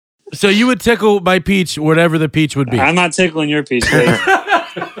So you would tickle my peach, whatever the peach would be. I'm not tickling your peach, Dave.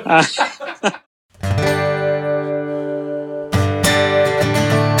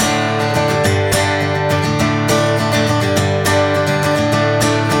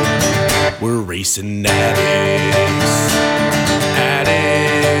 We're racing addicts.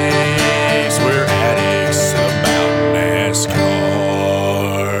 Addicts. We're addicts about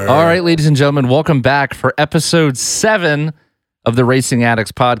NASCAR. All right, ladies and gentlemen, welcome back for episode 7 of the Racing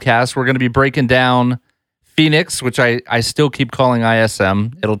Addicts podcast. We're going to be breaking down Pheonix, which I still keep calling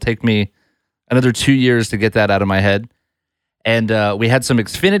ISM. It'll take me another 2 years to get that out of my head. And we had some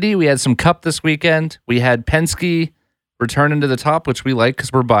Xfinity. We had some Cup this weekend. We had Penske returning to the top, which we like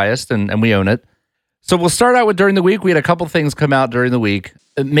because we're biased and we own it. So we'll start out with during the week. We had a couple things come out during the week.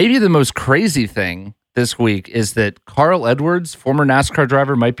 Maybe the most crazy thing this week is that Carl Edwards, former NASCAR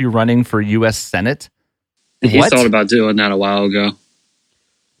driver, might be running for U.S. Senate. He thought about doing that a while ago.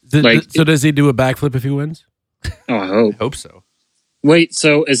 So does he do a backflip if he wins? Oh, I hope so. Wait,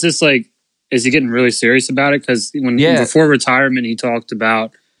 so is this is he getting really serious about it? Because before retirement, he talked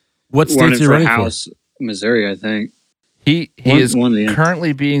about what state's he running House, Missouri, I think. He is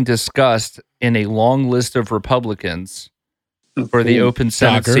currently being discussed in a long list of Republicans for the open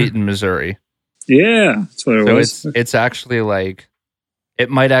Senate seat in Missouri. Yeah, that's what it was. It's actually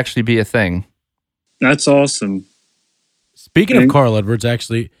it might actually be a thing. That's awesome. Speaking of Carl Edwards,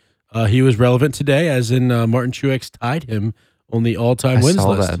 actually, he was relevant today, as in Martin Truex tied him on the all-time wins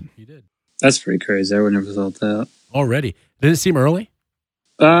list. He did. That's pretty crazy. I would never thought that. Already. Did it seem early?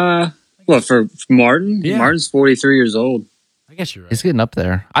 Well, for Martin? Yeah. Martin's 43 years old. I guess you're right. He's getting up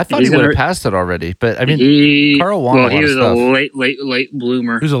there. I thought he would have passed it already, but I mean, Carl won he was a late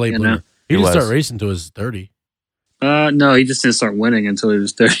bloomer. He was a late bloomer. He didn't start racing until he was 30. No, he just didn't start winning until he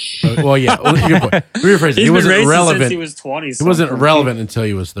was 30. Well, yeah. Good point. Rephrasing. He wasn't relevant. Since he was 20. He wasn't relevant until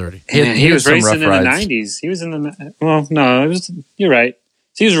he was 30. He was racing in the 90s. He was in the... Well, no, you're right.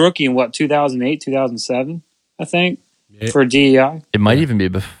 So he was a rookie in 2008, 2007, I think, for DEI. It might even be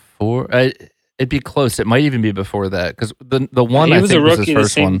before... it'd be close. It might even be before that, because the one I think was his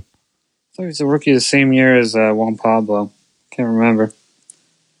first one. I thought he was a rookie the same year as Juan Pablo. Can't remember.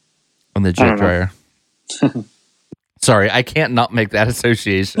 On the jet dryer. Sorry, I can't not make that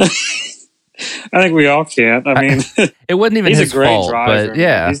association. I think we all can't. I mean, it wasn't even his fault, driver, but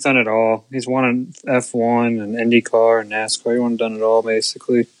yeah. He's done it all. He's won an F1 and IndyCar and NASCAR. He's done it all,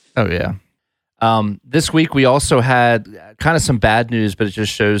 basically. Oh, yeah. This week, we also had kind of some bad news, but it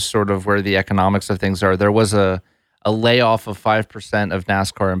just shows sort of where the economics of things are. There was a layoff of 5% of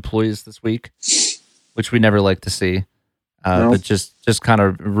NASCAR employees this week, which we never like to see. But just kind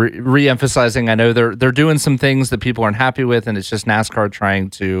of re-emphasizing, I know they're doing some things that people aren't happy with, and it's just NASCAR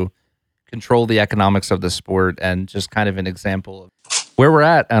trying to control the economics of the sport, and just kind of an example of where we're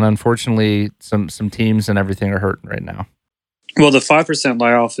at. And unfortunately, some teams and everything are hurting right now. Well, the 5%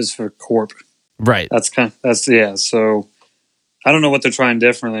 layoff is for corp. Right. So I don't know what they're trying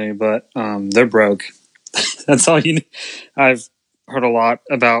differently, but they're broke. That's all you need. I've heard a lot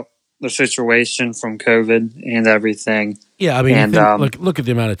about the situation from COVID and everything. Yeah, I mean, look at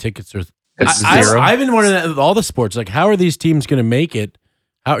the amount of tickets. I've been wondering that with all the sports. Like, how are these teams going to make it?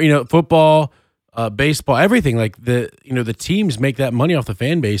 How football, baseball, everything. Like the teams make that money off the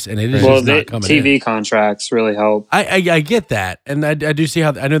fan base, and it is just not coming in. TV contracts really help. I get that, and I do see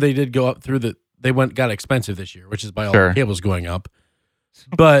how. I know they did go up through the. They got expensive this year, which is by all the cables going up.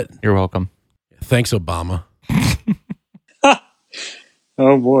 But you're welcome. Thanks, Obama.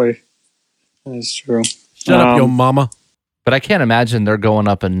 Oh boy. That's true. Shut up, yo mama. But I can't imagine they're going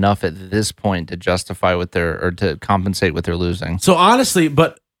up enough at this point to justify to compensate what they're losing. So honestly,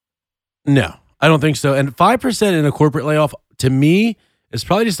 but no, I don't think so. And 5% in a corporate layoff, to me, is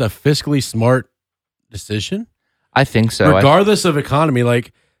probably just a fiscally smart decision. I think so. Regardless of economy,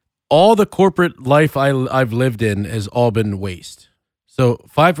 like all the corporate life I've lived in has all been waste. So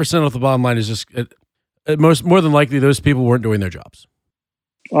 5% off the bottom line is just more than likely those people weren't doing their jobs.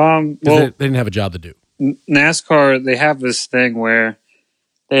 Well, they didn't have a job to do. NASCAR, they have this thing where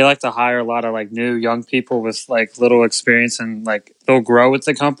they like to hire a lot of new young people with little experience, and they'll grow with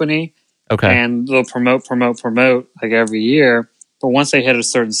the company. Okay. And they'll promote every year. But once they hit a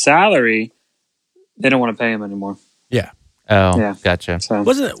certain salary, they don't want to pay them anymore. Yeah. Oh, yeah. Gotcha. So,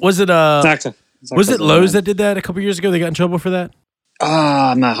 was it Lowe's that did that a couple years ago? They got in trouble for that?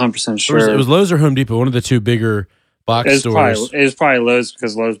 I'm not 100% sure. It was Lowe's or Home Depot, one of the two bigger box stores. It was probably Lowe's,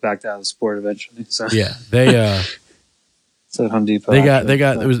 because Lowe's backed out of the sport eventually. So yeah, they so Home Depot.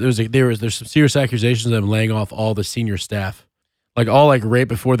 There's some serious accusations of them laying off all the senior staff, right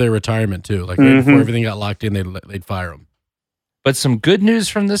before their retirement too. Right before everything got locked in, they'd fire them. But some good news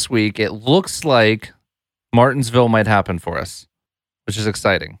from this week. It looks like Martinsville might happen for us, which is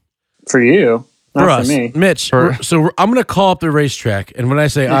exciting. For you, not For for us, me. Mitch. I'm going to call up the racetrack, and when I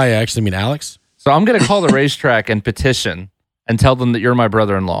say I actually mean Alex. So I'm going to call the racetrack and petition and tell them that you're my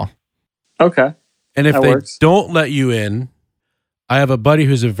brother-in-law. Okay. And if That they works. don't let you in, I have a buddy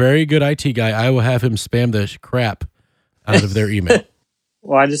who's a very good IT guy. I will have him spam the crap out of their email.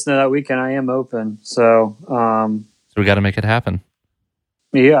 Well, I just know that weekend I am open. So, So we got to make it happen.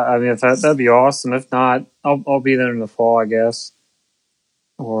 yeah, I mean, if that'd be awesome. If not, I'll be there in the fall, I guess.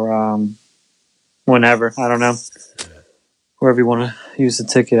 Or whenever. I don't know. Wherever you want to use the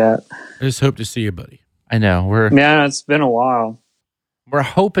ticket at. I just hope to see you, buddy. I know. Yeah, it's been a while. We're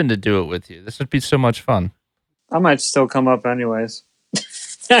hoping to do it with you. This would be so much fun. I might still come up anyways.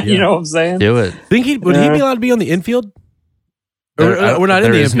 You know what I'm saying? Do it. Would he be allowed to be on the infield? We're not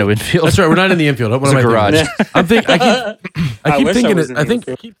in the There is infield. no infield. That's right. We're not in the infield. What It's am a I garage. thinking? I keep wish I thinking. was in I the think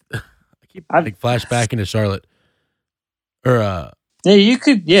infield. I keep like flashback into Charlotte. Or Yeah, you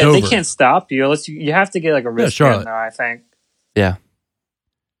could. Yeah, Dover. they can't stop you unless you have to get like a wristband. Charlotte. Though, I think. Yeah.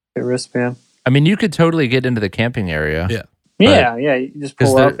 A wristband. I mean, you could totally get into the camping area. Yeah. Yeah, yeah. You just 'Cause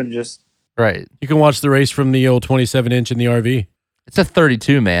pull they're- up and just. Right. you can watch the race from the old 27-inch in the RV. It's a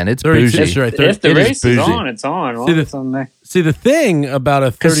 32, man. It's 32, bougie. that's right. If the It is race is bougie. on, it's on. Well, See, it's on there. See, the thing about a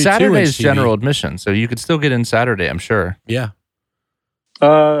 32-inch Because Saturday is TV, general admission, so you could still get in Saturday, I'm sure. Yeah.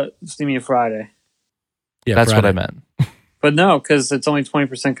 See me Friday, Yeah, That's Friday. what I meant. but no, because it's only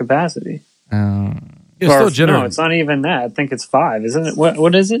 20% capacity. Yeah, Or- still general. No, it's not even that. I think it's 5, isn't it?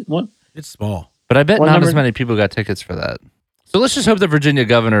 What is it? What? It's small. But I bet What not number? as many people got tickets for that. So let's just hope the Virginia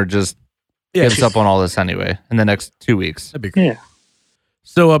governor just Yeah, gives up on all this anyway in the next 2 weeks. that'd be great. Yeah.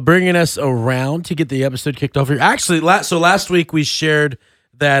 So bringing us around to get the episode kicked off here. Actually, last week we shared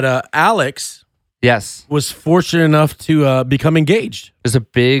that Alex Yes. was fortunate enough to become engaged. It was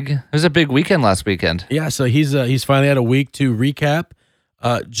a big weekend last weekend. Yeah, so he's finally had a week to recap.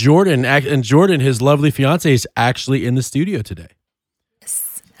 Jourdan, his lovely fiance, is actually in the studio today.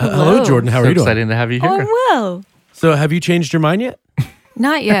 Hello, Jourdan. How are So you doing? exciting to have you here. Oh, well. So, have you changed your mind yet?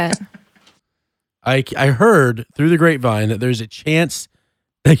 Not yet. I heard through the grapevine that there's a chance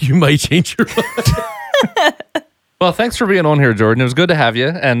that you might change your mind. Well, thanks for being on here, Jourdan. It was good to have you.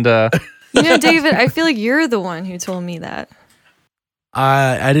 And You know, David, I feel like you're the one who told me that.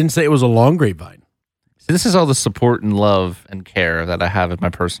 I didn't say it was a long grapevine. see, this is all the support and love and care that I have in my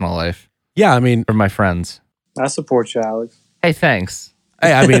personal life Yeah, I mean, from my friends. I support you, Alex. Hey, thanks.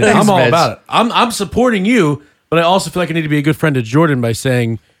 hey, I mean, Thanks, I'm all Mitch. about it. I'm supporting you, but I also feel like I need to be a good friend to Jourdan by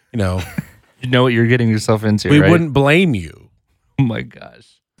saying, You know what you're getting yourself into, we right? wouldn't blame you. Oh, my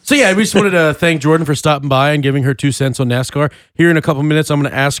gosh. So yeah, we just wanted to thank Jourdan for stopping by and giving her 2 cents on NASCAR. Here in a couple minutes, I'm going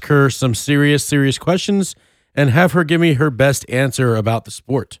to ask her some serious questions and have her give me her best answer about the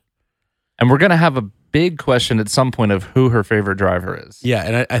sport. And we're going to have a big question at some point of who her favorite driver is. Yeah,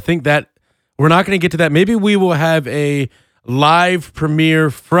 and I think that we're not going to get to that. Maybe we will have a live premiere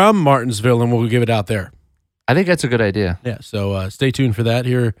from Martinsville and we'll give it out there. I think that's a good idea. Yeah, so stay tuned for that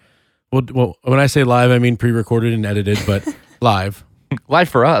here. Well, when I say live, I mean pre-recorded and edited, but live. Live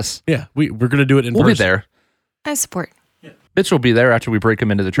for us. Yeah, we're going to do it in We'll person. be there. I support. Mitch will be there after we break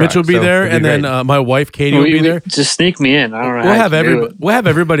him into the track. Mitch will be so there, it'll and be then great. my wife Katie will be there. Just sneak me in. I don't know. We'll how have you do it. we'll have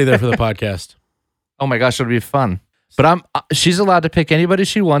everybody there for the podcast. Oh my gosh, it'll be fun. But she's allowed to pick anybody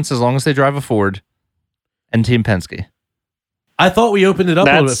she wants as long as they drive a Ford and Team Penske. I thought we opened it up a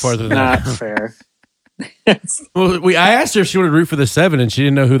little bit That's farther than not that. fair. Well, I asked her if she wanted to root for the 7, and she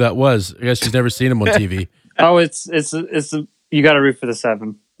didn't know who that was. I guess she's never seen him on TV. Oh, it's you got to root for the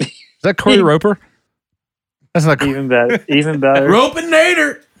 7. Is that Corey Roper? That's not Even better. Even better. Rope and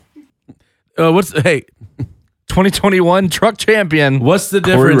Nader. Hey? 2021 truck champion. What's the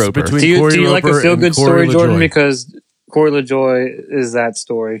Corey difference Roper. between Do you Corey like Roper a feel and good Corey story, Jourdan? LaJoy? Because Corey LaJoy is that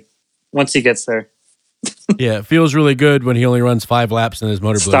story. Once he gets there, Yeah, it feels really good when he only runs 5 laps and his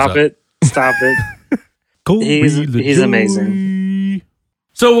motor blows stop up. it. Stop it. Corey He's LaJoy. amazing.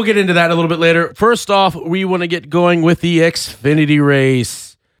 So we'll get into that a little bit later. First off, we want to get going with the Xfinity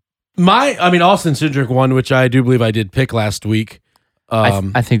race. Austin Cindric won, which I do believe I did pick last week.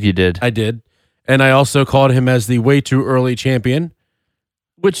 I think you did. I did. And I also called him as the way too early champion.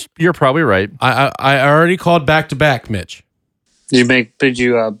 Which you're probably right. I already called back-to-back, Mitch. Did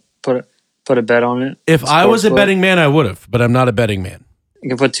you put a bet on it? If I was a Sportsbook? betting man, I would have, but I'm not a betting man. You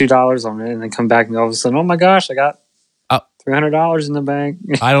can put $2 on it and then come back and all of a sudden, oh my gosh, I got $300 in the bank.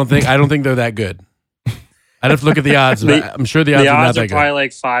 I don't think they're that good. I'd have to look at the odds. I'm sure the odds The are not odds that are good. probably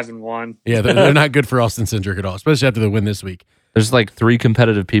like 5-1. Yeah, they're not good for Austin Cindric at all, especially after the win this week. There's like 3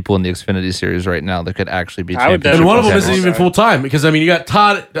 competitive people in the Xfinity Series right now that could actually be I would championship And one of them Championship isn't even contenders. full time because I mean you got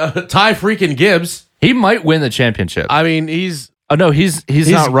Ty freaking Gibbs. He might win the championship. I mean he's Oh no, he's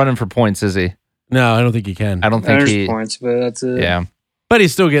not running for points, is he? no, I don't think he can. I don't think There's he. points, but that's it. Yeah, But he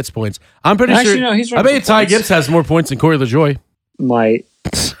still gets points. I'm pretty Actually, sure. no, he's I running bet for Ty points. Gibbs has more points than Corey LaJoy. Might.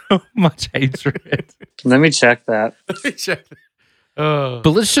 so much hatred. Let me check that. Let me check. But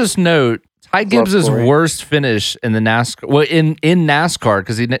let's just note Ty Gibbs' Corey. worst finish in the NASCAR. Well, in NASCAR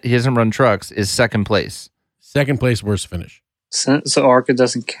because he hasn't run trucks is second place. Second place, worst finish. So ARCA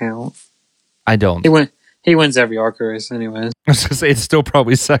doesn't count. I don't. He wins every ARCA race anyway. I was gonna say it's still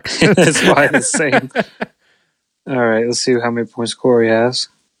probably second. That's why the same. All right, let's see how many points Corey has.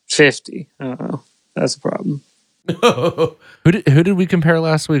 50. Uh-oh. That's a problem. Who did we compare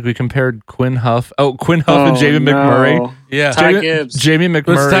last week? We compared Quinn Huff. Oh, Quinn Huff and Jamie no. McMurray. Yeah. Ty Gibbs. Jamie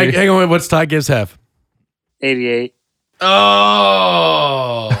McMurray. Hang on, what's Ty Gibbs have? 88.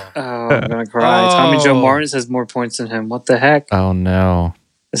 Oh. Oh, I'm going to cry. Tommy Joe Martin has more points than him. What the heck? Oh no.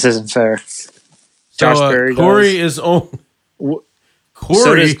 This isn't fair. So, Josh Berry Corey does. is on. So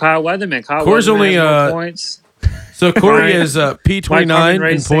Corey. does Kyle Weatherman. Kyle Corey's Weatherman only, has more points. So Corey Ryan- is Mike P29 Harmon in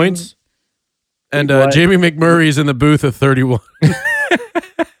Racing. points, and What? Jamie McMurray is in the booth at 31.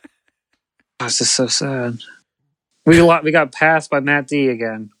 This is so sad. We got passed by Matt D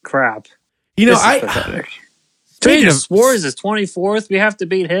again. Crap. You know, This is I pathetic. speaking Daniel of Suarez is 24th. We have to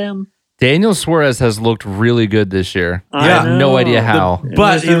beat him. Daniel Suarez has looked really good this year. I I have no know. idea how.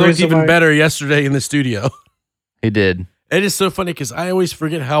 but There's he no looked reason even why- better yesterday in the studio. He did. It is so funny because I always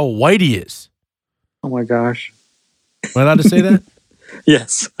forget how white he is. Oh my gosh. Am I allowed to say that?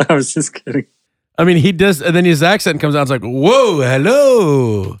 Yes. I was just kidding. I mean, he does, and then his accent comes out. It's like, whoa,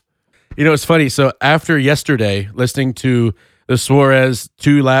 hello. You know, it's funny. So after yesterday, listening to the Suarez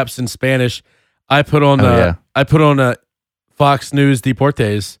 2 laps in Spanish, I put on Fox News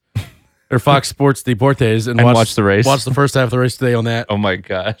Deportes or Fox Sports Deportes and watched the race. Watched the first half of the race today on that. Oh my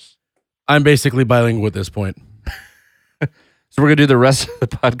gosh. I'm basically bilingual at this point. So we're gonna do the rest of the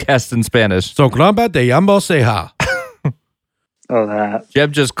podcast in Spanish. So, gramba te llamo Ceja. Oh, that.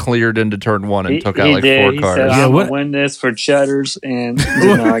 Jeb just cleared into turn 1 and took out he like did. 4 He cars. said, Yeah, I'm what- going to win this for cheddars, and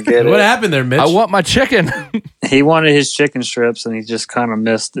did not get What it. happened there, Mitch? I want my chicken. He wanted his chicken strips, and he just kind of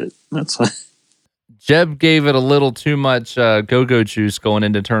missed it. That's why. Jeb gave it a little too much go-go juice going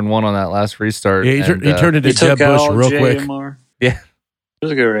into turn 1 on that last restart. Yeah, he and, turned into He Jeb took out Bush all real quick. JMR. Yeah. It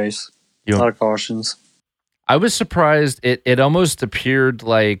was a good race. You- A lot of cautions. I was surprised. It almost appeared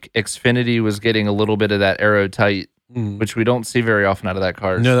like Xfinity was getting a little bit of that aero tight, which we don't see very often out of that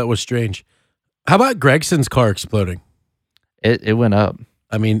car. No, that was strange. How about Gregson's car exploding? It went up,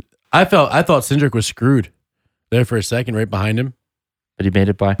 I mean, I thought Cindric was screwed there for a second, right behind him. but he made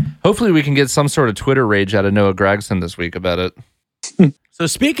it by. Hopefully, we can get some sort of Twitter rage out of Noah Gragson this week about it. So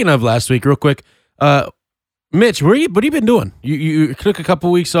speaking of last week, real quick, Mitch, what have you been doing? You took a couple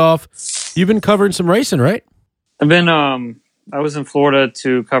weeks off. You've been covering some racing, right? I've been, I was in Florida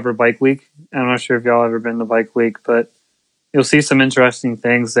to cover Bike Week. I'm not sure if y'all ever been to Bike Week, but you'll see some interesting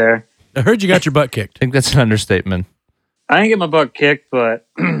things there. I heard you got your butt kicked. I think that's an understatement. I didn't get my butt kicked, but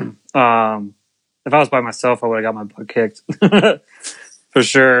if I was by myself, I would have got my butt kicked for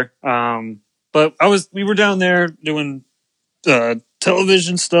sure. But we were down there doing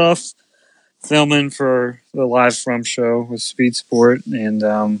television stuff, filming for the live from show with Speed Sport,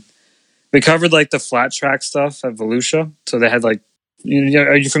 and we covered like the flat track stuff at Volusia. So they had like,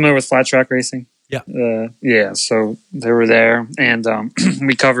 are you familiar with flat track racing? Yeah. Yeah. So they were there, and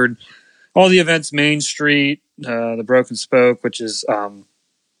we covered all the events: Main Street, the Broken Spoke, which is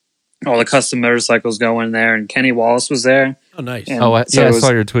all the custom motorcycles going there, and Kenny Wallace was there. Oh, nice. And I so it was-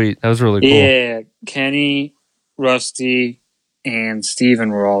 saw your tweet. That was really cool. Yeah, Kenny, Rusty, and Steven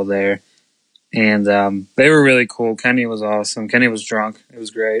were all there. And they were really cool. Kenny was awesome. Kenny was drunk. It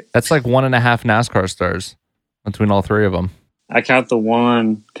was great. That's like 1.5 NASCAR stars between all 3 of them. I count the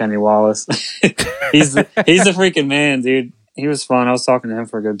one, Kenny Wallace. he's the freaking man, dude. He was fun. I was talking to him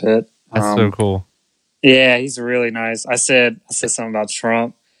for a good bit. That's so cool. Yeah, he's really nice. I said something about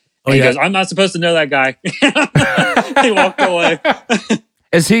Trump. And Oh, he yeah? goes, I'm not supposed to know that guy. He walked away.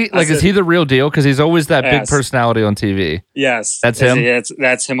 Is he is he the real deal? Because he's always that big Yes. personality on TV. Yes. That's him?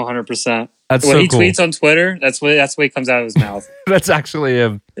 That's him 100%. That's When so he cool. tweets on Twitter, that's what comes out of his mouth. That's actually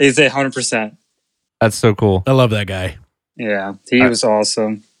him. He's 100%. That's so cool. I love that guy. Yeah, he was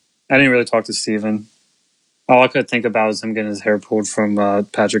awesome. I didn't really talk to Steven. All I could think about was him getting his hair pulled from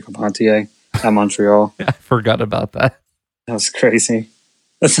Patrick Carpentier at Montreal. I forgot about that. That was crazy.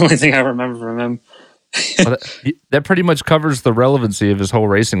 That's the only thing I remember from him. But that pretty much covers the relevancy of his whole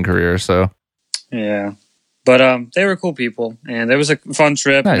racing career. So Yeah. But they were cool people, and it was a fun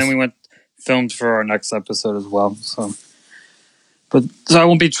trip. Nice. And then we filmed for our next episode as well. So I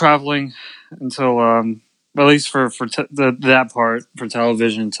won't be traveling until at least for that part for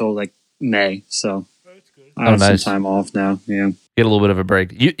television until like May. So I have some time off now. Yeah, get a little bit of a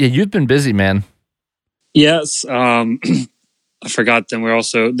break. You've been busy, man. Yes. I forgot them.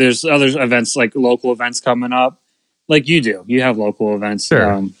 There's other events like local events coming up, like you do. You have local events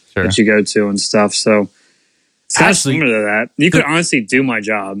Sure. that you go to and stuff. So it's kind of similar to that. You could honestly do my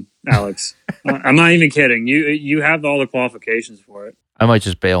job, Alex. I'm not even kidding. You have all the qualifications for it. I might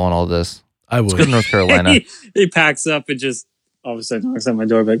just bail on all this. I would. Let's go to North Carolina. he packs up and just all of a sudden knocks on my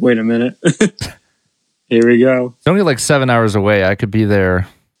door. Like, wait a minute. Here we go. It's only like 7 hours away. I could be there.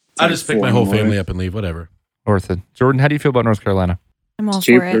 I just pick my whole family up and leave. Whatever. Worth it. Jourdan, how do you feel about North Carolina? I'm all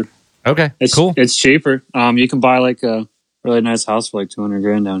Cheaper. for it. Okay, It's cool. It's cheaper. You can buy like a really nice house for like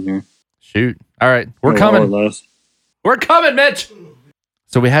 $200,000 down here. Shoot. All right. We're Or coming. less. We're coming, Mitch.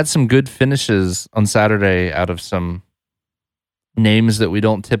 So we had some good finishes on Saturday out of some names that we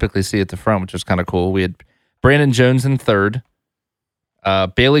don't typically see at the front, which was kind of cool. We had Brandon Jones in third,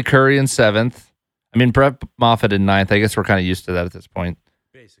 Bailey Curry in seventh. I mean, Brett Moffitt in ninth. I guess we're kind of used to that at this point.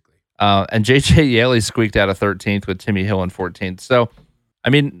 Basically. And JJ Yaley squeaked out of 13th with Timmy Hill in 14th. So, I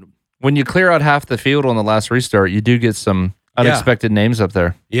mean, when you clear out half the field on the last restart, you do get some unexpected names up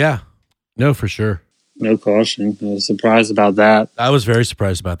there. Yeah. No, for sure. No caution. I was surprised about that. I was very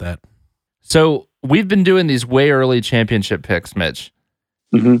surprised about that. So we've been doing these way early championship picks, Mitch.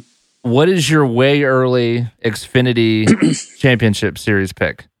 Mm-hmm. What is your way early Xfinity championship series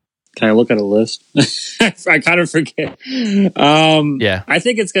pick? Can I look at a list? I kind of forget. Yeah. I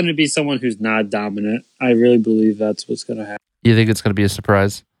think it's going to be someone who's not dominant. I really believe that's what's going to happen. You think it's going to be a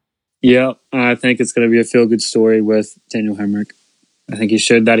surprise? Yeah, I think it's going to be a feel-good story with Daniel Hemrick. I think he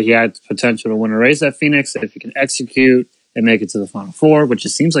showed that he had potential to win a race at Pheonix if he can execute and make it to the Final Four, which it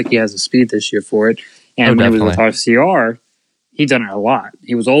seems like he has the speed this year for it. And when he was with RCR, he done it a lot.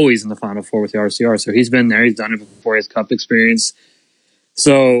 He was always in the Final Four with the RCR, so he's been there. He's done it before his Cup experience.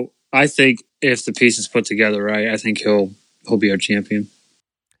 So I think if the pieces put together right, I think he'll be our champion.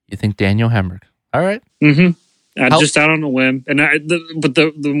 You think Daniel Hemrick? All right. Mm-hmm. Just out on a whim. And but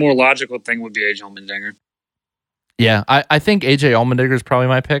the more logical thing would be AJ Allmendinger. Yeah, I think AJ Allmendinger is probably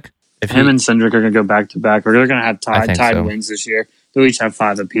my pick. If Him and Cindric are going to go back-to-back, or they're going to have tied so. wins this year. They'll each have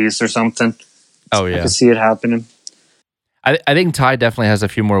 5 apiece or something. Oh, I yeah. can see it happening. I think Ty definitely has a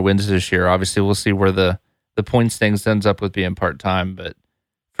few more wins this year. Obviously, we'll see where the points things ends up with being part-time, but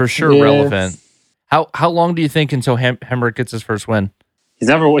for sure relevant. How long do you think until Hemrick gets his first win?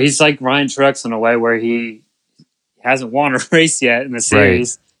 He's like Ryan Truex in a way where he hasn't won a race yet in the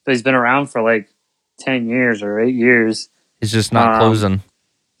series, but he's been around for like 10 years or 8 years. He's just not closing.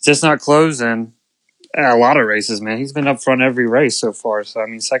 Just not closing a lot of races, man. He's been up front every race so far. So, I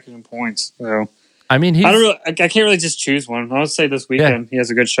mean, second in points. So, I mean, I can't really just choose one. I would say this weekend he has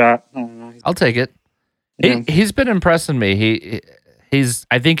a good shot. I don't know. I'll take it. Yeah. He's been impressing me.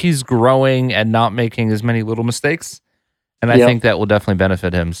 I think he's growing and not making as many little mistakes. And I think that will definitely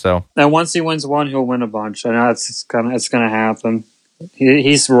benefit him. So, and once he wins one, he'll win a bunch. I know it's gonna happen.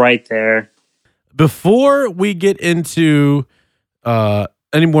 He's right there. Before we get into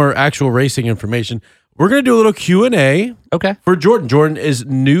any more actual racing information, we're going to do a little Q&A for Jourdan. Jourdan is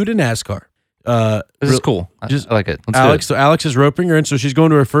new to NASCAR. This is cool. I like it. Let's Alex, do it. So Alex is roping her in, so she's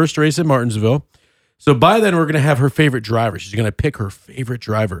going to her first race in Martinsville. So by then, we're going to have her favorite driver. She's going to pick her favorite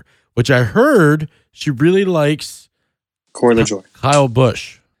driver, which I heard she really likes Corey LaJoie. Kyle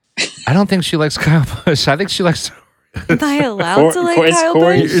Busch. I don't think she likes Kyle Busch. I think she likes... Am I allowed to like Kyle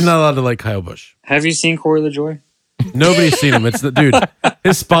Corey- Busch? You're not allowed to like Kyle Busch. Have you seen Corey LaJoie? Nobody's seen him. It's the dude.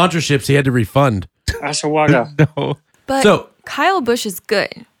 His sponsorships he had to refund. Ashawaga. No. But So- Kyle Busch is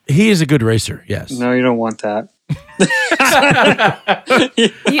good. He is a good racer. Yes. No, you don't want that.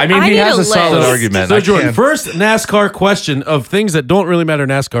 I mean, he has a solid argument. So I Jourdan, can't- first NASCAR question of things that don't really matter in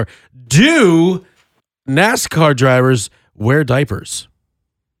NASCAR. Do NASCAR drivers wear diapers?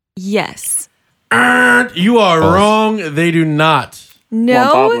 Yes. You are wrong. They do not.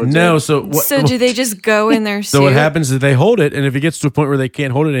 No. No. So what? So do they just go in their suit? So what happens is they hold it, and if it gets to a point where they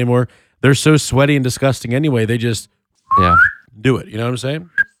can't hold it anymore, they're so sweaty and disgusting anyway. They just do it. You know what I'm saying?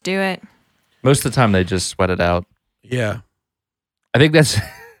 Do it. Most of the time, they just sweat it out. Yeah. I think that's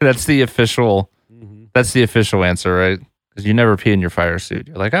the official answer, right? Because you never pee in your fire suit.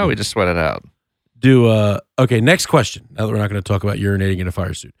 You're like, oh, we just sweat it out. Okay, next question. Now that we're not going to talk about urinating in a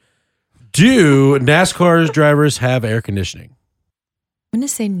fire suit. Do NASCAR's drivers have air conditioning? I'm going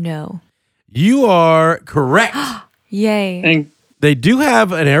to say no. You are correct. Yay. And They do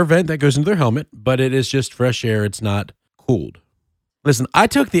have an air vent that goes into their helmet, but it is just fresh air. It's not cooled. Listen, I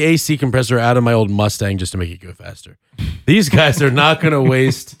took the AC compressor out of my old Mustang just to make it go faster. These guys are not going to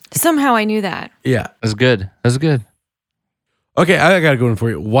waste. Somehow I knew that. Yeah. That's good. That's good. Okay, I got to go in for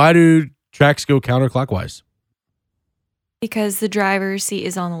you. Why do tracks go counterclockwise? Because the driver's seat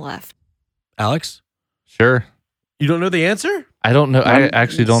is on the left. Alex? Sure. You don't know the answer? I don't know. I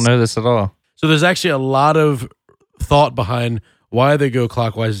actually don't know this at all. So there's actually a lot of thought behind why they go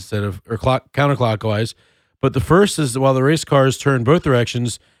clockwise instead of counterclockwise. But the first is that while the race cars turn both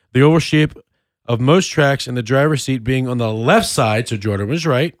directions, the oval shape of most tracks and the driver's seat being on the left side, so Jourdan was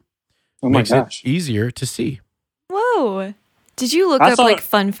right, makes it easier to see. Whoa. Did you look up like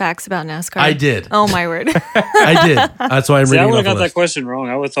fun facts about NASCAR? I did. Oh my word. I did. That's why I'm reading. I would have have got that question wrong.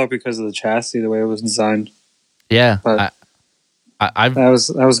 I would have thought because of the chassis, the way it was designed. Yeah. But I've that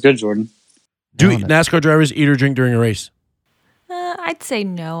was good, Jourdan. Do NASCAR drivers eat or drink during a race? I'd say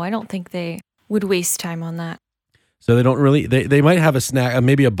no. I don't think they would waste time on that. So they don't really. They might have a snack,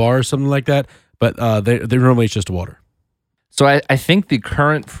 maybe a bar or something like that, but they normally it's just water. So I think the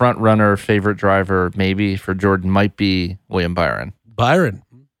current front runner favorite driver maybe for Jourdan might be William Byron. Byron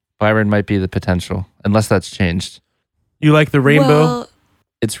might be the potential, unless that's changed. You like the rainbow? Well,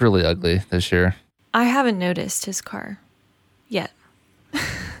 It's really ugly this year. I haven't noticed his car yet.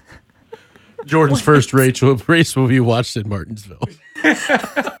 Jourdan's first race will be watched in Martinsville.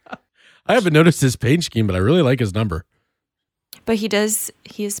 I haven't noticed his paint scheme, but I really like his number. But he is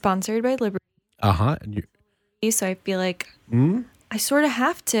sponsored by Liberty. Uh-huh. So I feel like I sort of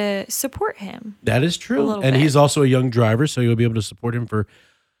have to support him. That is true. And bit. he's also a young driver, so you'll be able to support him for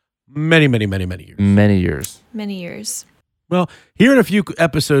many, many, many, many years. Many years. Many years. Well, here in a few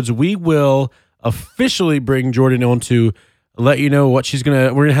episodes, we will officially bring Jourdan on to let you know what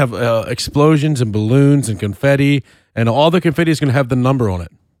we're going to have explosions and balloons and confetti, and all the confetti is going to have the number on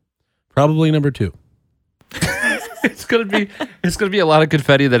it. Probably number 2. It's gonna be a lot of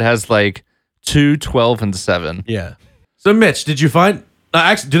confetti that has like 2, 12, and 7. Yeah. So, Mitch, did you find?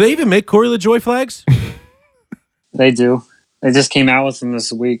 Actually, do they even make Corey LaJoie flags? They do. They just came out with them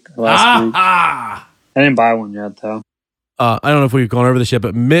this week, last week. I didn't buy one yet, though. I don't know if we've gone over this yet,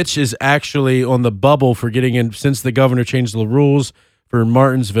 but Mitch is actually on the bubble for getting in since the governor changed the rules for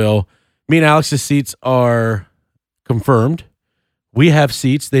Martinsville. Me and Alex's seats are confirmed. We have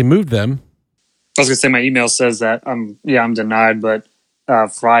seats. They moved them. I was going to say my email says that I'm denied, but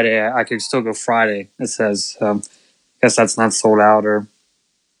Friday, I could still go Friday. It says, I guess that's not sold out I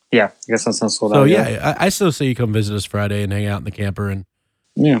guess that's not sold out. So yeah, I still say you come visit us Friday and hang out in the camper and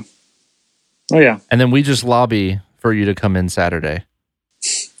yeah. Oh yeah. And then we just lobby for you to come in Saturday.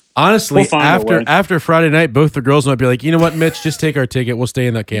 Honestly, after Friday night, both the girls might be like, you know what, Mitch, just take our ticket. We'll stay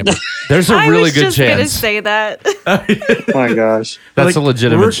in that camper. There's a really good chance. I was just going to say that. Oh my gosh. That's a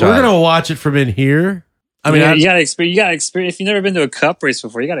legitimate shot. We're going to watch it from in here. I mean, you got to experience. If you've never been to a cup race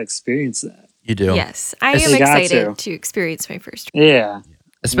before, you got to experience that. You do. Yes. I am excited to experience my first race. Yeah.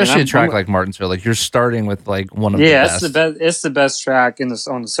 Especially a track like Martinsville. Like you're starting with like one of the best. It's the best track on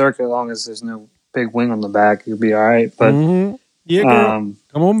the circuit as long as there's no big wing on the back. You'll be all right. But yeah, girl.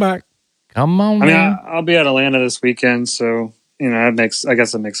 Come on back. Come on, I mean, I'll be at Atlanta this weekend, so I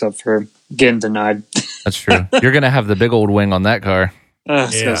guess it makes up for getting denied. That's true. You're gonna have the big old wing on that car.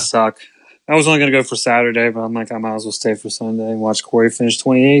 It's gonna suck. I was only gonna go for Saturday, but I'm like, I might as well stay for Sunday and watch Corey finish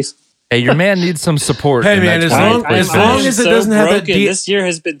 28th. Hey, your man needs some support. Hey, man, as long as it doesn't have the this year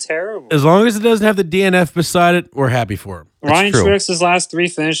has been terrible. As long as it doesn't have the DNF beside it, we're happy for him. Ryan Truex's last 3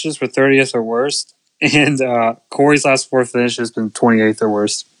 finishes were 30th or worst, and Corey's last 4 finishes has been 28th or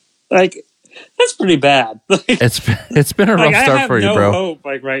worst. Like, that's pretty bad. It's been a rough start for you, bro. I have no hope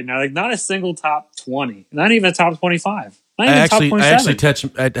right now. Like, not a single top 20, not even a top 25, not even top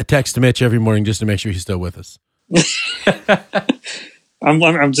 27. I text Mitch every morning just to make sure he's still with us.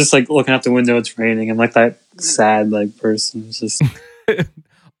 I'm just like looking out the window. It's raining. I'm like that sad person. It's just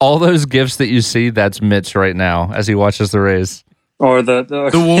all those gifts that you see. That's Mitch right now as he watches the race. Or the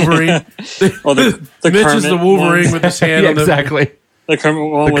Wolverine. the Mitch Kermit is the Wolverine one. with his hand on exactly. The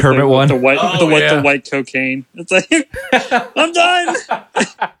Kermit one. The Kermit one. The white cocaine. It's like I'm done.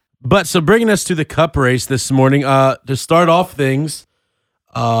 But so bringing us to the Cup race this morning. To start off things,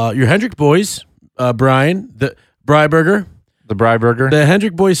 your Hendrick boys, Brian, the Breiberger. The Breiberger. The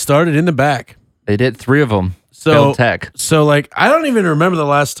Hendrick boys started in the back. They did 3 of them. So Tech. So I don't even remember the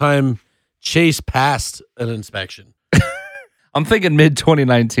last time Chase passed an inspection. I'm thinking mid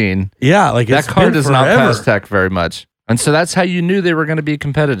 2019. Yeah, that car does not pass Tech very much. And so that's how you knew they were going to be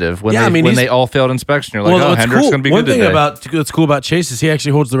competitive when they all failed inspection. You're like, Hendrick's going to be good today. One thing that's cool about Chase is he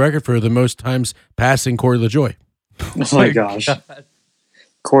actually holds the record for the most times passing Corey LaJoie. Oh my gosh.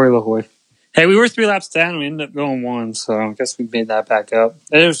 Corey LaHoy. Hey, we were 3 laps down. We ended up going 1, so I guess we made that back up.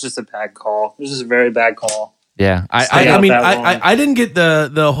 It was just a bad call. It was just a very bad call. Yeah, I didn't get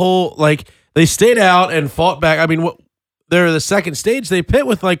the whole, like, they stayed out and fought back. I mean, they're the second stage. They pit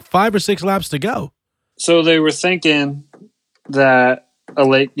with like 5 or 6 laps to go. So they were thinking that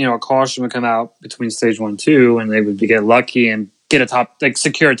a caution would come out between stage 1 and 2, and they would get lucky and get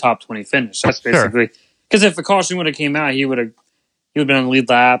secure a top 20 finish. That's basically because if the caution would have came out, he would have been on the lead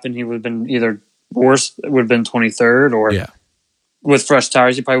lap, and he would have been either worse, it would have been 23rd, or with fresh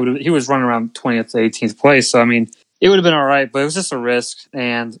tires, he was running around 20th to 18th place. So I mean, it would have been all right, but it was just a risk,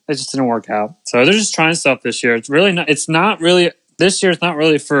 and it just didn't work out. So they're just trying stuff this year. It's really not. It's not really this year. It's not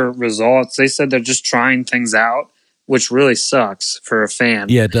really for results. They said they're just trying things out, which really sucks for a fan.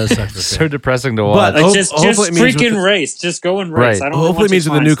 Yeah, it does suck for a fan. So depressing to watch. But just freaking race. Just go and race. Right. I don't Hopefully it means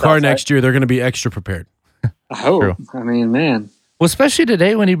with the new car right? next year, they're going to be extra prepared. I hope. True. I mean, man. Well, especially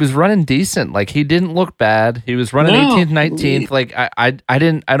today when he was running decent. Like, he didn't look bad. He was running 18th, 19th. Like, I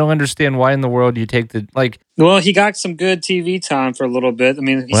don't understand why in the world you take the, like. Well, he got some good TV time for a little bit. I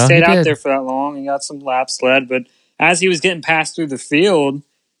mean, he stayed out there for that long. He got some laps led, but as he was getting passed through the field,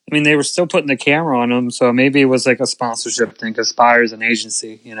 I mean, they were still putting the camera on him, so maybe it was like a sponsorship thing, because Spire's an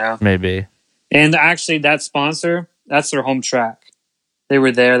agency, you know? Maybe. And actually, that sponsor, that's their home track. They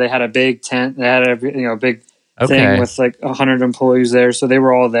were there. They had a big tent. They had a big thing with like 100 employees there, so they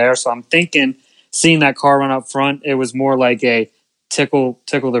were all there. So I'm thinking, seeing that car run up front, it was more like a tickle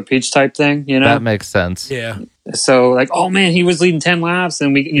their peach type thing, you know? That makes sense. Yeah. So like, oh man, he was leading 10 laps,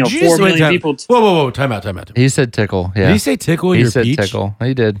 and we, 4 million people. Whoa! Time out. He said tickle. Yeah. Did he say tickle He your said peach? tickle.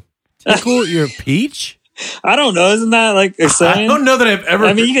 He did. Tickle your peach? I don't know. Isn't that like a saying? I don't know that I've ever.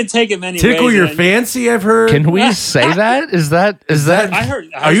 I mean, you can take it many ways. Tickle your fancy. I've heard. Can we say that? Is that? I heard.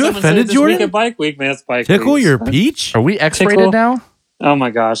 Are you offended, this Jourdan? Week at Bike Week, man. It's Bike Tickle Week. your peach? Are we X-rated Tickle? now? Oh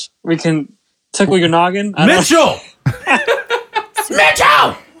my gosh, we can tickle your noggin. Mitchell.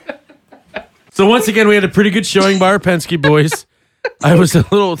 Mitchell. So once again, we had a pretty good showing by our Penske boys. I was a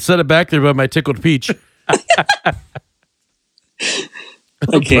little set back there by my tickled peach. I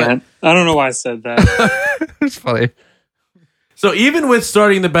can't. I don't know why I said that. It's funny. So even with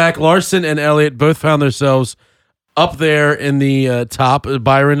starting the back, Larson and Elliott both found themselves up there in the top.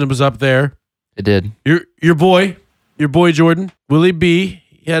 Byron was up there. It did. Your boy Jourdan, Willie B,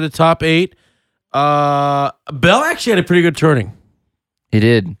 he had a top 8. Bell actually had a pretty good turning. He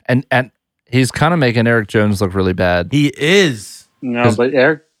did. And he's kind of making Eric Jones look really bad. He is. No,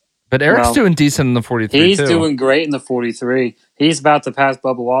 but Eric's doing decent in the 43 He's too. doing great in the 43. He's about to pass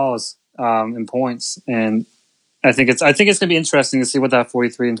Bubba Wallace in points, and I think it's going to be interesting to see what that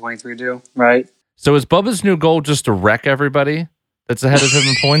 43 and 23 do. Right. So is Bubba's new goal just to wreck everybody that's ahead of him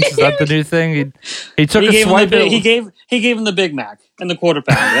in points? Is that the new thing? He took a swipe. He gave him the Big Mac and the quarter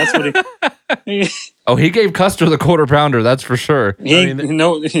pounder. That's what he. He gave Custer the quarter pounder. That's for sure. He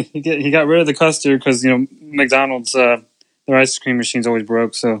got rid of the custard because McDonald's their ice cream machine's always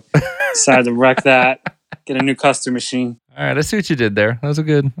broke, so decided to wreck that. Get a new custard machine. All right, I see what you did there. That's a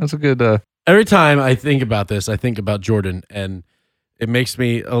good. Every time I think about this, I think about Jourdan, and it makes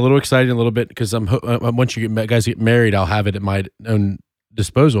me a little excited a little bit because once you guys get married, I'll have it at my own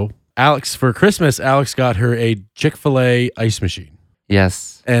disposal. For Christmas, Alex got her a Chick-fil-A ice machine.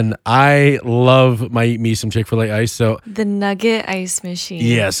 Yes. And I love me some Chick-fil-A ice. So the nugget ice machine.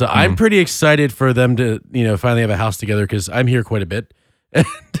 Yeah, so I'm pretty excited for them to, finally have a house together because I'm here quite a bit. And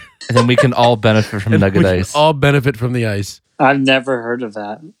then we can all benefit from nugget ice. All benefit from the ice. I've never heard of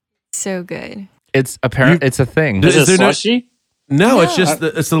that. So good. It's apparent. It's a thing. Is it slushy? No, it's just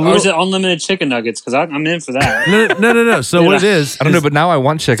it's the little. Or is it unlimited chicken nuggets? Because I'm in for that. No. So what it is? I don't know, but now I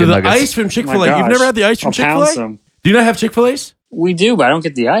want chicken the nuggets. ice from Chick-fil-A. Oh You've never had the ice from Chick-fil-A? Them. Do you not have Chick-fil-A's? We do, but I don't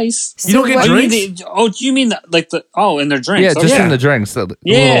get the ice. You don't get drinks? Do you mean in their drinks? Yeah, just in the drinks.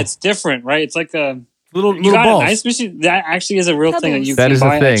 It's different, right? It's like a little balls. An ice machine? That actually is a real thing that you that can is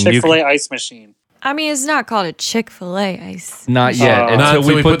buy a thing. a Chick-fil-A ice machine. I mean, it's not called a Chick-fil-A ice. Not yet. Until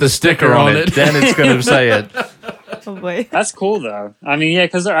we put the sticker on it. Then it's going to say it. Oh boy. That's cool, though. I mean, yeah,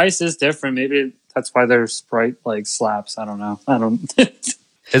 because their ice is different. Maybe that's why their Sprite slaps. I don't know.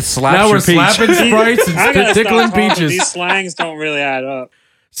 It slaps now your we're peach. slapping Sprites and tickling peaches. These slangs don't really add up.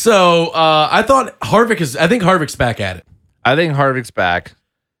 So I thought I think Harvick's back at it. I think Harvick's back.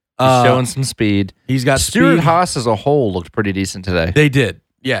 He's showing some speed. He's got Stewart speed. Haas as a whole looked pretty decent today. They did,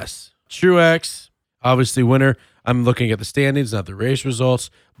 yes. Truex, obviously winner. I'm looking at the standings, not the race results.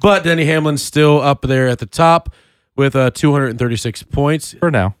 But Denny Hamlin's still up there at the top with 236 points.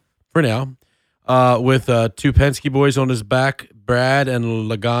 For now. With 2 Penske boys on his back, Brad and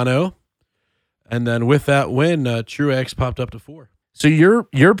Logano. And then with that win, Truex popped up to 4. So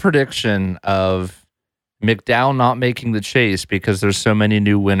your prediction of McDowell not making the chase because there's so many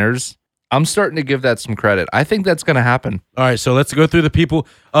new winners, I'm starting to give that some credit. I think that's going to happen. All right, so let's go through the people.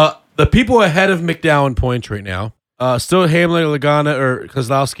 The people ahead of McDowell in points right now. Still Hamlin, Logano, or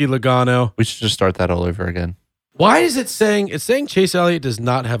Keselowski, Logano. We should just start that all over again. Why is it saying Chase Elliott does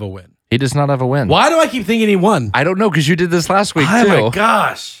not have a win? He does not have a win. Why do I keep thinking he won? I don't know, because you did this last week, Oh too. my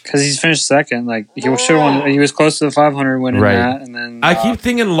gosh. Because he's finished second. Like, he should have won. He was close to the 500 winning Right. that. And then I keep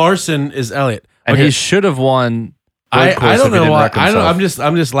thinking Larson is Elliott. And Okay. he should have won. I don't know why. I I'm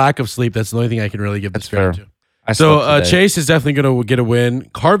just lack of sleep. That's the only thing I can really give this credit to. I So slept today, Chase is definitely going to get a win.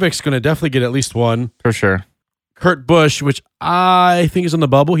 Harvick's going to definitely get at least one. for sure. Kurt Busch, which I think is on the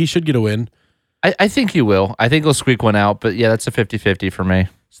bubble, he should get a win. I think he will. I think he'll squeak one out, but yeah, that's a 50-50 for me.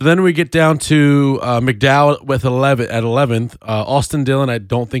 So then we get down to McDowell with 11th. Austin Dillon, I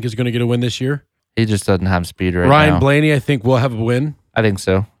don't think is going to get a win this year. He just doesn't have speed right Ryan now. Blaney, I think will have a win. I think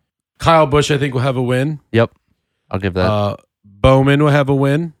so. Kyle Busch, I think will have a win. Yep. I'll give that. Bowman will have a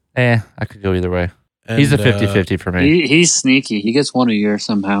win. I could go either way. And, He's a 50-50 for me. he's sneaky. He gets one a year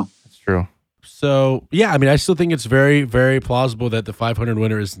somehow. That's true. So, yeah, I mean, I still think it's very, very plausible that the 500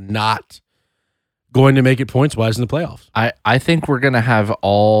 winner is not going to make it points-wise in the playoffs. I think we're going to have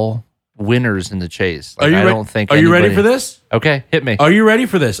all winners in the chase. Are you ready for this? Okay, hit me. Are you ready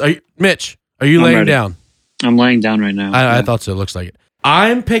for this? Mitch, are you laying ready. down? I'm laying down right now. I thought so. It looks like it.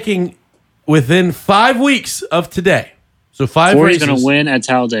 I'm picking within 5 weeks of today. So 5 Corey's races. going to win at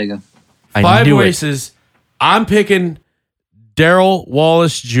Talladega. I 5 knew it. races. I'm picking Darrell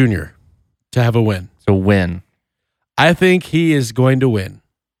Wallace Jr. to have a win. So win. I think he is going to win.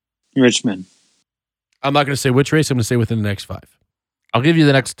 Richmond. I'm not going to say which race. I'm going to say within the next 5. I'll give you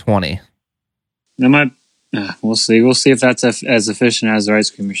the next 20. That might. We'll see. We'll see if that's as efficient as the ice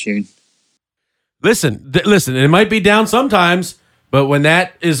cream machine. Listen. It might be down sometimes, but when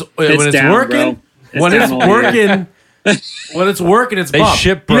that is when it's down, working, bro. when down it's all year. working, when it's working, it's They bumped.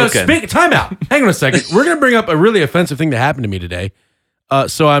 ship You know, broken. time out. Hang on a second. We're going to bring up a really offensive thing that happened to me today.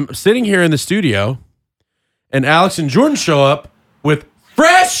 So I'm sitting here in the studio, and Alex and Jourdan show up with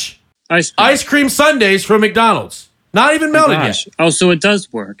fresh ice cream sundaes from McDonald's. Not even melted yet. Oh, so it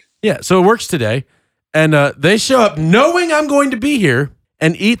does work. Yeah, so it works today. And they show up knowing I'm going to be here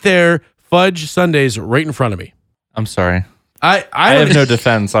and eat their fudge sundaes right in front of me. I'm sorry. I have no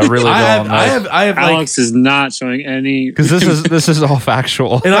defense. I really don't. I have Alex is not showing any. Because this is all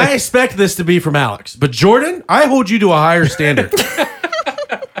factual. and I expect this to be from Alex. But Jourdan, I hold you to a higher standard.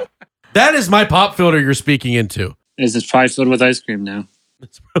 That is my pop filter you're speaking into. Is it probably filled with ice cream now?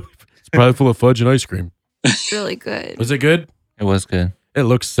 It's probably full of fudge and ice cream. It's really good. Was it good? It was good. It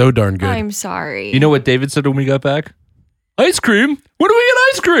looks so darn good. I'm sorry. You know what David said when we got back? Ice cream? When do we get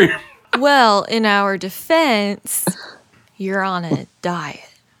ice cream? Well, in our defense, you're on a diet.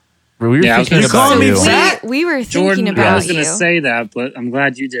 We were Yeah, I was thinking gonna about say- you. Fat? We were thinking Jourdan, I about was going you. to say that, but I'm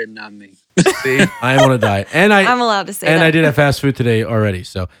glad you did, not me. I am on a diet. And I'm allowed to say and that. I did have fast food today already.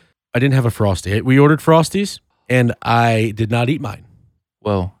 So I didn't have a Frosty. We ordered Frosties, and I did not eat mine.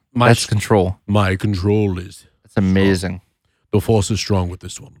 Whoa. My That's control. My control is... That's amazing. The force is strong with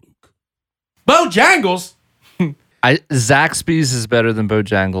this one, Luke. Bojangles? Zaxby's is better than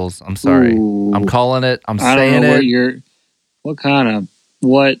Bojangles. I'm sorry. Ooh. I'm calling it. I'm I don't saying know it. what kind of,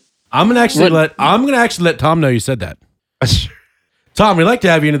 what? I'm gonna actually let Tom know you said that. Tom, we'd like to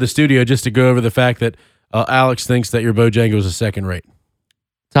have you into the studio just to go over the fact that Alex thinks that your Bojangles is second rate.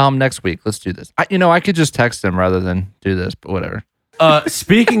 Tom, next week, let's do this. I could just text him rather than do this, but whatever.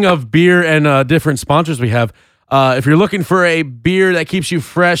 Speaking of beer and different sponsors we have, if you're looking for a beer that keeps you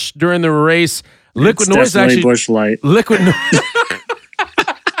fresh during the race, Liquid It's Noise definitely actually... Busch Light.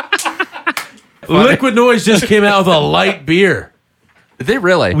 Liquid Noise just came out with a light beer. Did they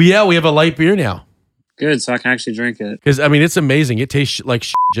really? We have a light beer now. Good, so I can actually drink it. Because, I mean, it's amazing. It tastes like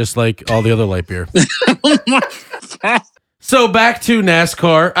shit, just like all the other light beer. So back to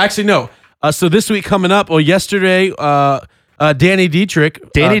NASCAR. Actually, no. So this week coming up, yesterday, Danny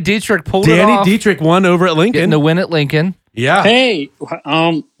Dietrich. Danny Dietrich pulled it Danny off. Dietrich won over at Lincoln. Getting the win at Lincoln. Yeah. Hey,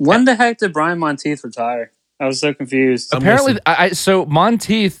 when the heck did Brian Monteith retire? I was so confused. Apparently, so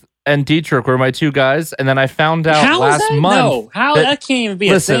Monteith and Dietrich were my two guys, and then I found out How is last that? month. No, how that can't even be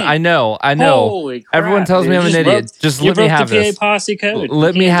Listen, a thing. I know. Holy crap, Everyone tells me dude. I'm an You idiot. broke- Just you let me broke have the PA this. posse code.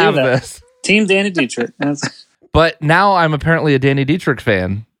 Let You me can't do have that. this. Team Danny Dietrich. That's- But now I'm apparently a Danny Dietrich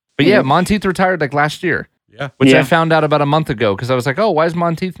fan. But yeah, Monteith retired like last year. Yeah. Which Yeah. I found out about a month ago because I was like, oh, why is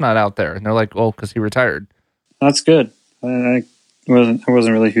Monteith not out there? And they're like, well, because he retired. That's good. I wasn't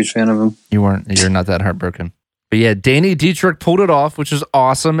really a huge fan of him. You're not that heartbroken. But yeah, Danny Dietrich pulled it off, which was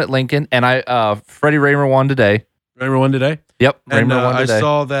awesome at Lincoln. And Freddie Raymer won today. Raymer won today? Yep. And Raymer won today. I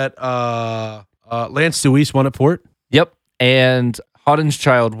saw that Lance Suis won at Port. Yep. And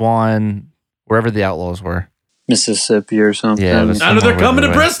Child won wherever the Outlaws were. Mississippi or something. Yeah, it was I know they're coming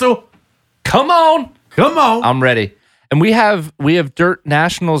to Bristol. Come on. I'm ready. And we have Dirt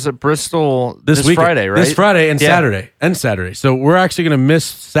Nationals at Bristol this weekend, Friday, right? This Friday and Saturday. So we're actually going to miss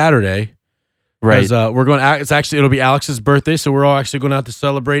Saturday. Right. We're going. It'll be Alex's birthday, so we're all actually going out to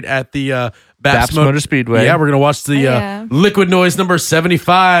celebrate at the Baps Motor Speedway. Yeah, we're going to watch the Liquid Noise number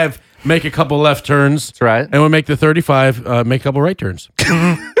 75 make a couple left turns. That's right. And we'll make the 35 make a couple right turns.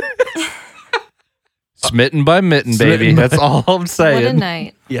 Smitten by mitten, baby. That's all I'm saying. What a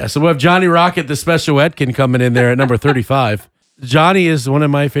night. Yeah, so we'll have Johnny Rocket, the special Etkin, coming in there at number 35. Johnny is one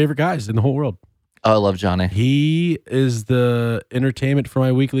of my favorite guys in the whole world. Oh, I love Johnny. He is the entertainment for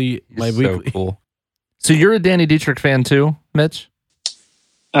my weekly. So cool. So you're a Danny Dietrich fan too, Mitch?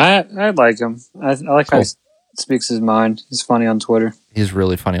 I like him. I like how he speaks his mind. He's funny on Twitter. He's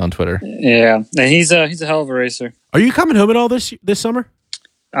really funny on Twitter. Yeah, and he's a hell of a racer. Are you coming home at all this summer?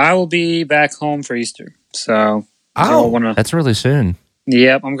 I will be back home for Easter, so that's really soon.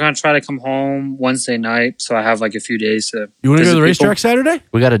 Yep, I'm gonna try to come home Wednesday night, so I have like a few days to. You want to go to the racetrack Saturday?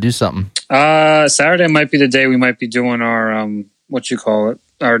 We got to do something. Saturday might be the day we might be doing our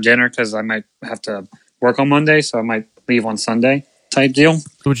our dinner, because I might have to work on Monday, so I might leave on Sunday type deal. So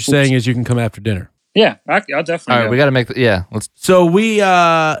what you're saying is you can come after dinner. Yeah, I'll definitely. All right, go. we got to make let's. So we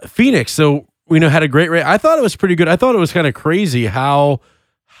Pheonix. So we had a great race. I thought it was pretty good. I thought it was kind of crazy how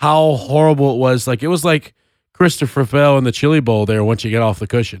horrible it was. Like it was like Christopher Fell in the Chili Bowl there. Once you get off the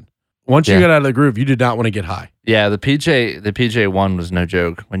cushion, once you got out of the groove, you did not want to get high. Yeah, the PJ one was no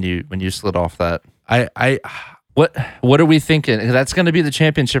joke when you slid off that. What are we thinking? That's going to be the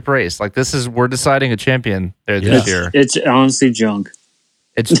championship race. Like we're deciding a champion there this year. It's honestly junk.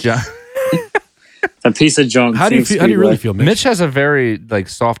 It's junk. A piece of junk. How do you really feel, Mitch? Mitch has a very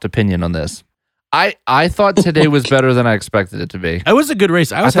soft opinion on this. I thought today was better than I expected it to be. It was a good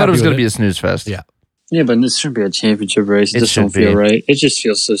race. I thought it was going to be a snooze fest. Yeah. Yeah, but this shouldn't be a championship race. It just don't feel right. It just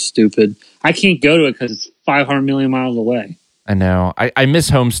feels so stupid. I can't go to it because it's 500 million miles away. I know. I miss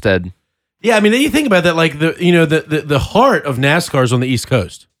Homestead. Yeah, I mean, then you think about that, like the heart of NASCAR is on the East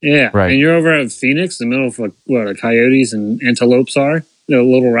Coast. Yeah, right. And you're over at Pheonix, the middle of where the coyotes and antelopes are, the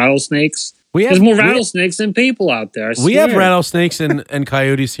little rattlesnakes. There's more rattlesnakes than people out there. We have rattlesnakes and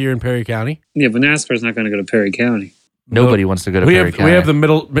coyotes here in Perry County. Yeah, but NASCAR's not going to go to Perry County. Nobody wants to go to Perry County. We have the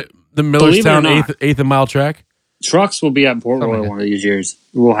Millerstown 8th and mile track. Trucks will be at Port Royal one of these years.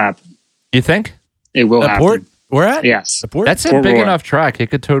 It will happen. You think? It will happen. Port? Where at? Yes. Port? That's a big enough track.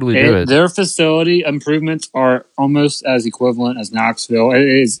 It could totally do it. Their facility improvements are almost as equivalent as Knoxville. It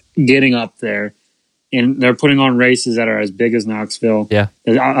is getting up there. And they're putting on races that are as big as Knoxville. Yeah.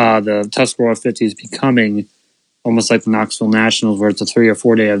 The Tuscarora 50 is becoming almost like the Knoxville Nationals, where it's a 3 or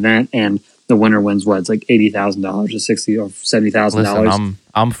 4 day event, and the winner wins it's like $80,000 or $60,000 or $70,000. Listen,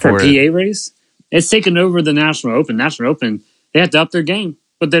 I'm for a PA race. It's taken over the National Open. National Open, they have to up their game,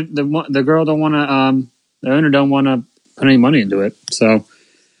 but the girl don't want to. The owner don't want to put any money into it. So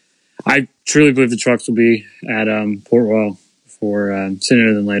I truly believe the trucks will be at Port Royal for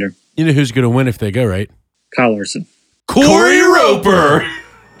sooner than later. You know who's going to win if they go, right? Kyle Larson. Corey Roper.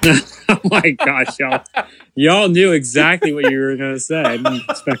 Oh my gosh, y'all! Y'all knew exactly what you were going to say. I didn't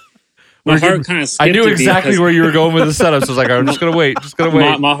expect. My heart kind of skipped. I knew exactly where you were going with the setup, so I was like, I'm just going to wait.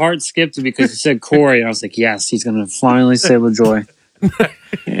 My heart skipped it because you said Corey, and I was like, yes, he's going to finally say with joy.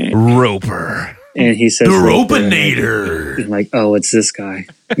 Roper. And he says, the Ropinator. I'm like, oh, it's this guy.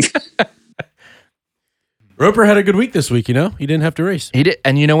 Roper had a good week this week, He didn't have to race. He did,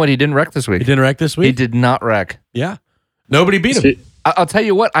 and you know what? He didn't wreck this week. He didn't wreck this week? He did not wreck. Yeah. Nobody beat him. I'll tell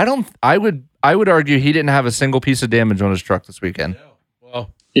you what, I would argue he didn't have a single piece of damage on his truck this weekend.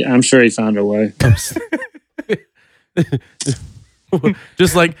 Well, yeah, I'm sure he found a way.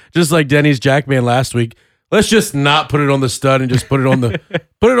 just like Denny's Jackman last week. Let's just not put it on the stud and just put it on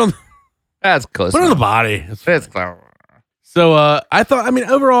That's close. Put it on the body. That's close. So I thought,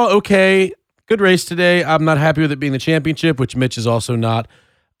 overall, okay, good race today. I'm not happy with it being the championship, which Mitch is also not.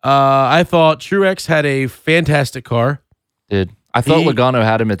 I thought Truex had a fantastic car. Dude, I thought Logano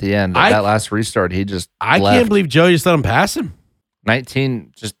had him at the end. That last restart, he just left. Can't believe Joey just let him pass him.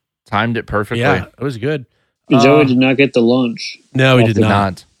 19 just timed it perfectly. Yeah, it was good. Joey did not get the lunch. No, he did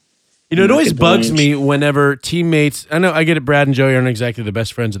not. It always get the bugs lunch. me whenever teammates. I know I get it. Brad and Joey aren't exactly the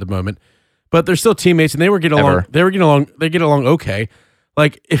best friends at the moment, but they're still teammates, and they get along. They get along okay.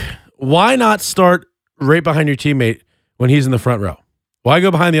 Like, why not start right behind your teammate when he's in the front row? Why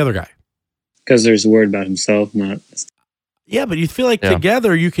go behind the other guy? because there's worried about himself, not. Yeah, but you feel like Yeah.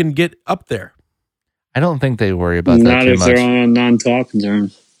 together you can get up there. I don't think they worry about that Not too if much. they're on non-talking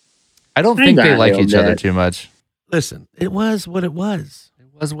terms. I don't I think they got like it, each other Dad. too much. Listen, it was what it was. It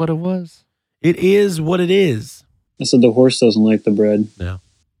was what it was. It is what it is. I said the horse doesn't like the bread. No.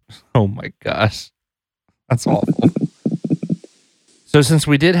 Oh my gosh. That's awful. So since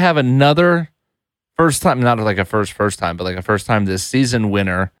we did have another first time, not like a first time, but like a first time this season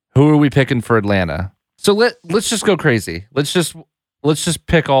winner, who are we picking for Atlanta? So let's just go crazy. Let's just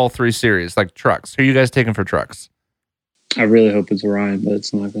pick all 3 series, like trucks. Who are you guys taking for trucks? I really hope it's Ryan, but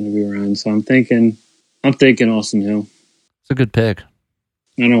it's not going to be Ryan. So I'm thinking Austin Hill. It's a good pick.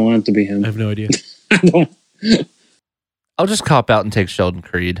 I don't want it to be him. I have no idea. I don't. I'll just cop out and take Sheldon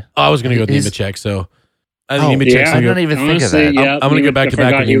Creed. Oh, I was going to go with He's- Nemechek, so I think Nemechek's yeah. I going to don't go. even think of Honestly, that. yeah, I'm gonna go back to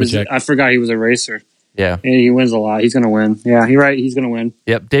back with Nemechek. I forgot he was a racer. Yeah. And he wins a lot. He's going to win. Yeah, you're right. He's going to win.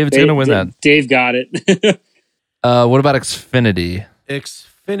 Yep. David's going to win that. Dave got it. What about Xfinity?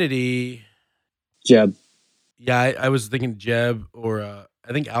 Xfinity. Jeb. Yeah, I was thinking Jeb or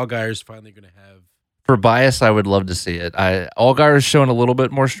I think Algire's finally going to have. For bias, I would love to see it. Allgaier has shown a little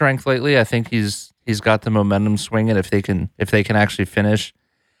bit more strength lately. I think he's got the momentum swinging if they can actually finish.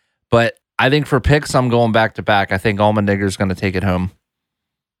 But I think for picks, I'm going back to back. I think Allmendinger's going to take it home.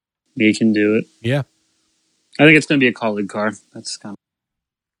 He can do it. Yeah. I think it's going to be a colleague car. That's kind of.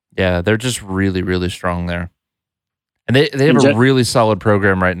 Yeah, they're just really, really strong there. And they have And a really solid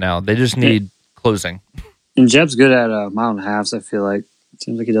program right now. They just need closing. And Jeb's good at mile and a halves, I feel like. It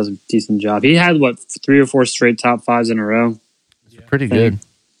seems like he does a decent job. He had, 3 or 4 straight top 5s in a row? Pretty good.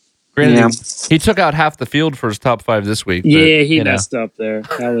 Granted, he took out half the field for his top 5 this week. But, Yeah, he you know. messed up there.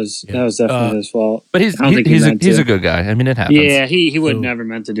 That was definitely his fault. But I don't think he meant he's to. a good guy. I mean, it happens. Yeah, he would So- never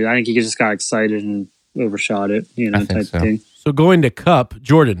meant to do that. I think he just got excited and overshot it, I think type so. thing. So going to Cup,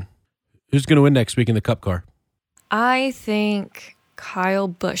 Jourdan, who's going to win next week in the Cup car? I think Kyle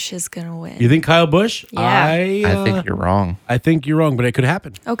Busch is going to win. You think Kyle Busch? Yeah. I think you're wrong. I think you're wrong, but it could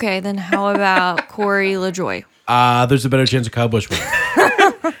happen. Okay, then how about Corey LaJoie? There's a better chance of Kyle Busch winning.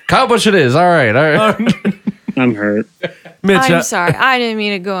 Kyle Busch it is. All right. I'm hurt. Mitch, I'm sorry. I didn't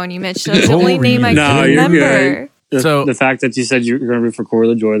mean to go on you, Mitch. That's the Don't only name I read. No, can you're remember. good. So- The fact that you said you're going to root for Corey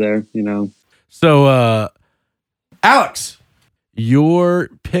LaJoie there, So, Alex, your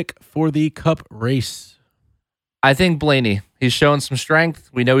pick for the Cup race. I think Blaney. He's showing some strength.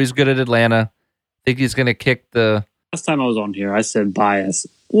 We know he's good at Atlanta. I think he's going to kick the... Last time I was on here, I said bias.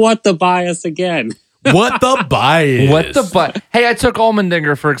 What the bias again? What the bias? What the but? Hey, I took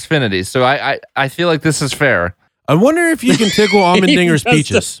Allmendinger for Xfinity, so I feel like this is fair. I wonder if you can tickle Allmendinger's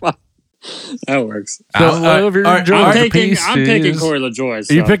peaches. That works. So, I love your are- Joe I'm to picking pieces. Corey LaJoie.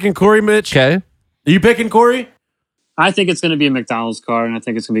 Are you so picking Corey, Mitch? Okay. Are you picking Corey? I think it's going to be a McDonald's car, and I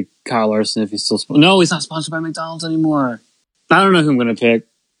think it's going to be Kyle Larson if he's still... No, he's not sponsored by McDonald's anymore. I don't know who I'm going to pick.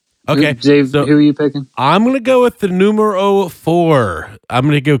 Okay. Dave, so who are you picking? I'm going to go with the numero 4. I'm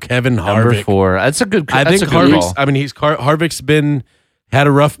going to go Kevin Number Harvick. 4. That's a good. I That's think a good Harvick's. call. I mean, Harvick's had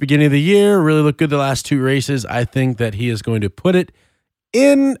a rough beginning of the year. Really looked good the last 2 races. I think that he is going to put it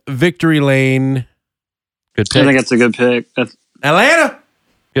in victory lane. Good I think pick. that's a good pick. That's Atlanta.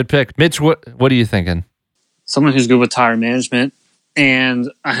 Good pick. Mitch, what are you thinking? someone who's good with tire management,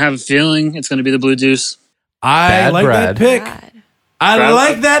 and I have a feeling it's going to be the Blue Deuce. I Bad like Brad. that pick. God. I Brad-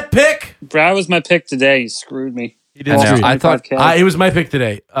 like that pick. Brad was my pick today. He screwed me. He did. I know. screw you. I thought- 25K. It was my pick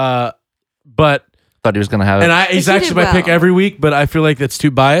today. But Thought he was going to have it. he's He did actually my pick well. every week. But I feel like that's too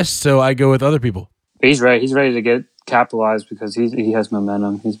biased, so I go with other people. He's ready. He's ready to get capitalized because he has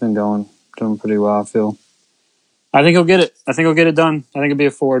momentum. He's been doing pretty well, I feel. I think he'll get it. I think he'll get it done. I think it'll be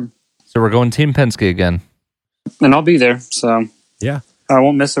a Ford. So we're going Team Penske again. And I'll be there, so Yeah. I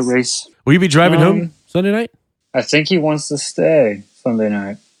won't miss a race. Will you be driving home Sunday night? I think he wants to stay Sunday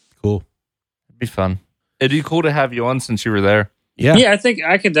night. Cool. It'd be fun. It'd be cool to have you on since you were there. Yeah. Yeah, I think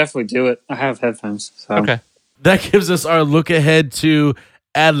I could definitely do it. I have headphones. So. Okay. That gives us our look ahead to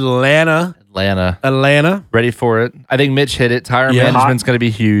Atlanta. Ready for it. I think Mitch hit it. Tire Yeah. management's going to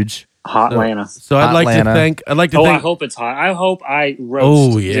be huge. Hot Atlanta. So I'd like Atlanta. to thank. Oh, I hope it's hot. I hope I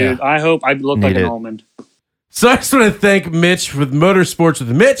roast. Oh, yeah. Dude, I hope I look like Need an it. almond. So I just want to thank Mitch with Motorsports with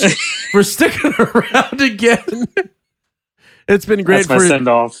Mitch for sticking around again. It's been great That's my send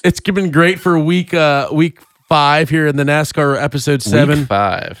off. It's been great for week 5 here in the NASCAR episode 7. Week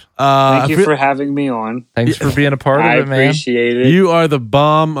 5. Thank you for having me on. Thanks for being a part I of it, man. appreciate it. You are the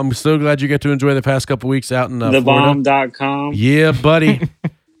bomb. I'm so glad you get to enjoy the past couple weeks out in Florida. Thebomb.com. Yeah, buddy.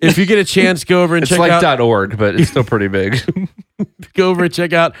 If you get a chance, go over and It's check like out. .org, but it's still pretty big. Go over and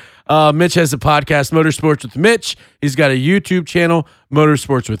check out Mitch has a podcast, Motorsports with Mitch. He's got a YouTube channel,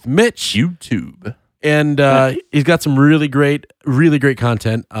 Motorsports with Mitch. YouTube. And he's got some really great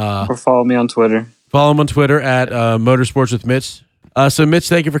content. Or follow me on Twitter. Follow him on Twitter at Motorsports with Mitch. So, Mitch,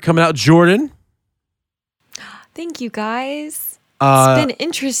 thank you for coming out. Jourdan. Thank you, guys. It's been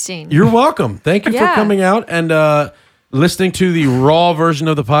interesting. You're welcome. Thank you for coming out and listening to the raw version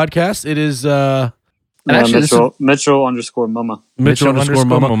of the podcast. It is Mitchell _mama. Mitchell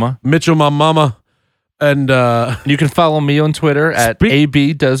 _mama. Mitchell my mama. And you can follow me on Twitter at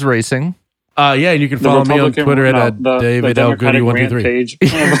AB Does Racing. And you can follow me on Twitter at David L. Goody 123.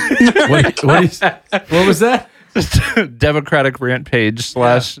 What was that? Democratic rant page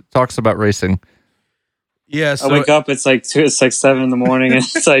 / talks about racing. Yeah, so I wake up. It's like 7 in the morning, and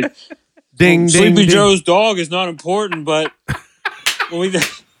it's like, ding, Sleepy ding, Joe's dog is not important, but when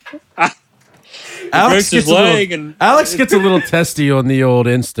Alex gets a little testy on the old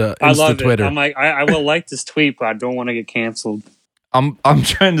Insta I love Twitter. It. I'm like, I will like this tweet, but I don't want to get canceled. I'm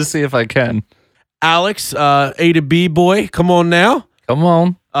trying to see if I can. Alex, A to B boy, come on now. Come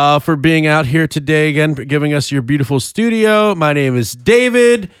on. For being out here today again, for giving us your beautiful studio. My name is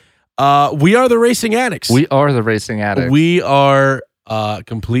David. We are the Racing Addicts. We are the Racing Addicts. We are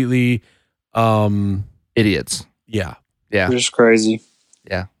completely idiots. Yeah. We're just crazy.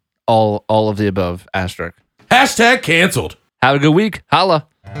 Yeah. All of the above. Asterisk. Hashtag canceled. Have a good week. Holla.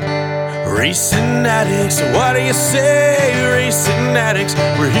 Racing Addicts, what do you say? Racing Addicts,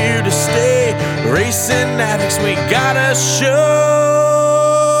 we're here to stay. Racing Addicts, we got a show.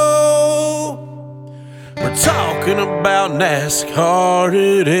 We're talking about NASCAR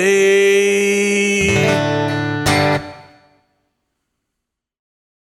today.